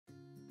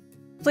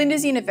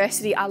Flinders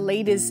University are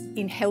leaders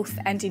in health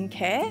and in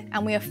care,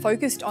 and we are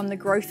focused on the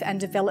growth and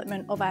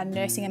development of our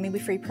nursing and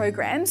midwifery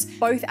programs,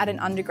 both at an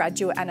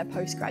undergraduate and a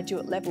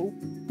postgraduate level.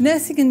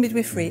 Nursing and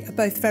midwifery are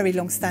both very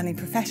long-standing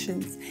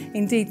professions.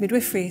 Indeed,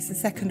 midwifery is the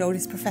second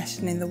oldest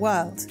profession in the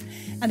world,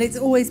 and it's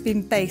always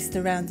been based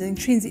around the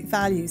intrinsic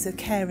values of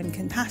care and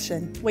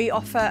compassion. We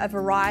offer a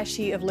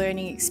variety of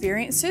learning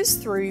experiences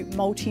through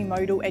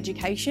multimodal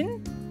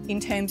education. In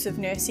terms of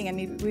nursing and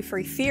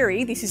midwifery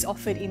theory, this is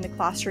offered in the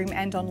classroom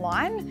and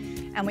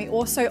online, and we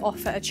also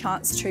offer a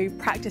chance to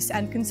practice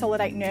and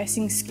consolidate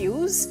nursing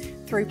skills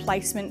through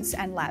placements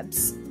and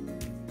labs.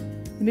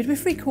 The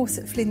midwifery course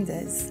at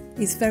Flinders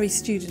is very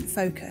student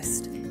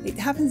focused. It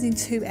happens in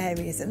two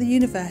areas, at the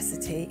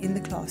university, in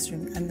the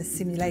classroom and the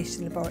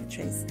simulation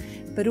laboratories,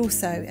 but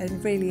also a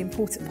really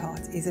important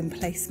part is in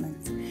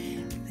placement.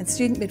 And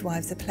student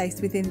midwives are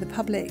placed within the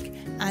public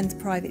and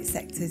private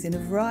sectors in a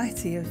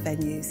variety of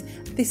venues.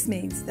 This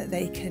means that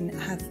they can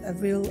have a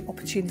real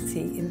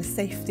opportunity in the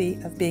safety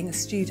of being a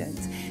student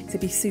to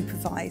be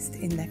supervised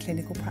in their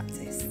clinical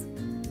practice.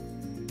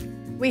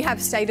 We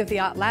have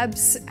state-of-the-art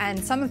labs, and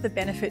some of the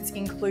benefits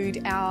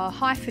include our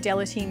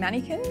high-fidelity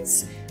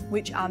mannequins,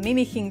 which are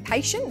mimicking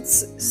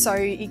patients, so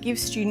it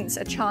gives students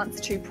a chance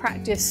to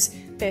practice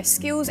their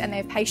skills and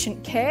their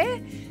patient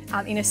care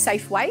in a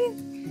safe way.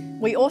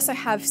 We also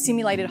have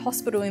simulated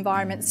hospital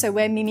environments, so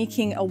we're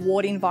mimicking a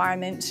ward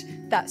environment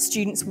that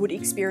students would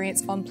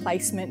experience on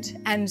placement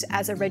and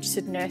as a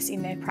registered nurse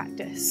in their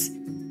practice.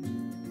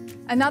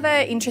 Another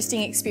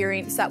interesting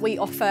experience that we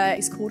offer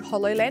is called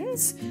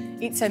Hololens.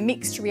 It's a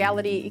mixed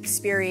reality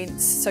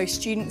experience, so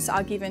students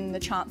are given the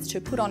chance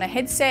to put on a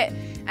headset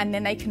and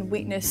then they can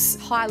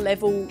witness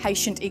high-level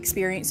patient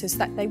experiences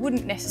that they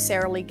wouldn't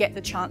necessarily get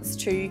the chance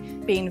to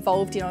be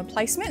involved in on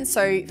placement.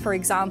 So, for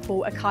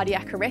example, a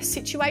cardiac arrest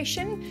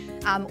situation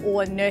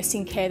or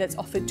nursing care that's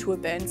offered to a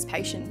burns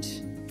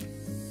patient.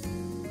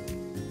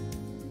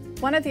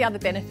 One of the other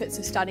benefits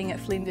of studying at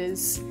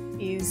Flinders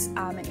is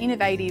an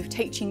innovative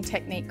teaching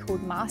technique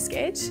called Mask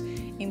Ed,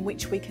 in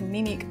which we can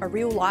mimic a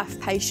real-life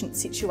patient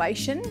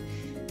situation.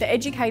 The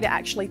educator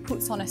actually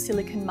puts on a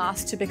silicone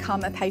mask to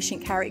become a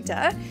patient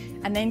character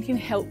and then can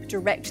help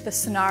direct the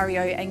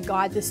scenario and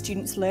guide the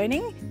students'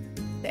 learning.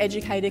 The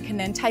educator can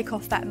then take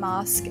off that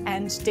mask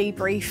and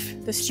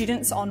debrief the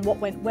students on what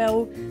went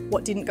well,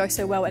 what didn't go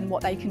so well, and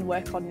what they can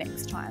work on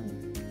next time.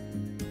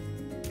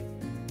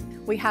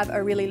 We have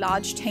a really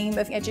large team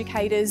of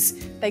educators.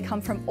 They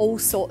come from all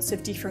sorts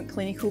of different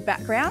clinical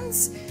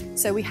backgrounds.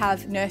 So we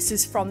have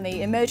nurses from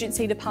the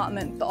emergency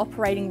department, the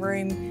operating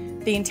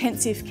room, the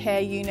intensive care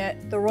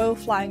unit, the Royal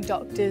Flying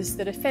Doctors,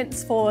 the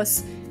Defence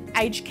Force,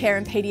 aged care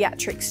and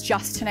paediatrics,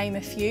 just to name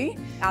a few.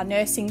 Our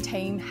nursing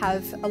team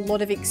have a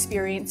lot of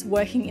experience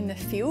working in the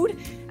field,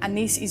 and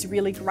this is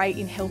really great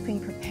in helping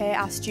prepare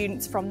our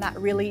students from that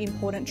really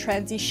important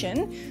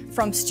transition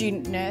from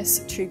student nurse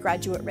to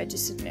graduate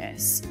registered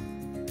nurse.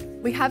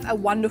 We have a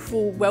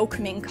wonderful,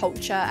 welcoming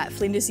culture at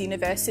Flinders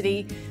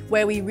University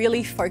where we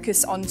really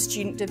focus on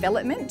student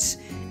development,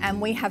 and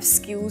we have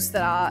skills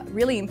that are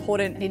really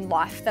important in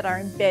life that are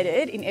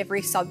embedded in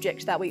every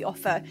subject that we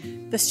offer.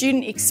 The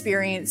student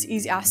experience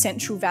is our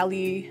central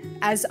value,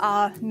 as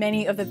are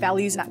many of the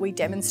values that we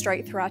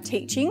demonstrate through our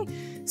teaching.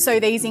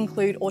 So these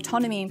include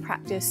autonomy in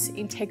practice,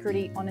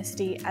 integrity,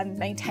 honesty, and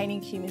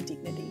maintaining human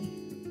dignity.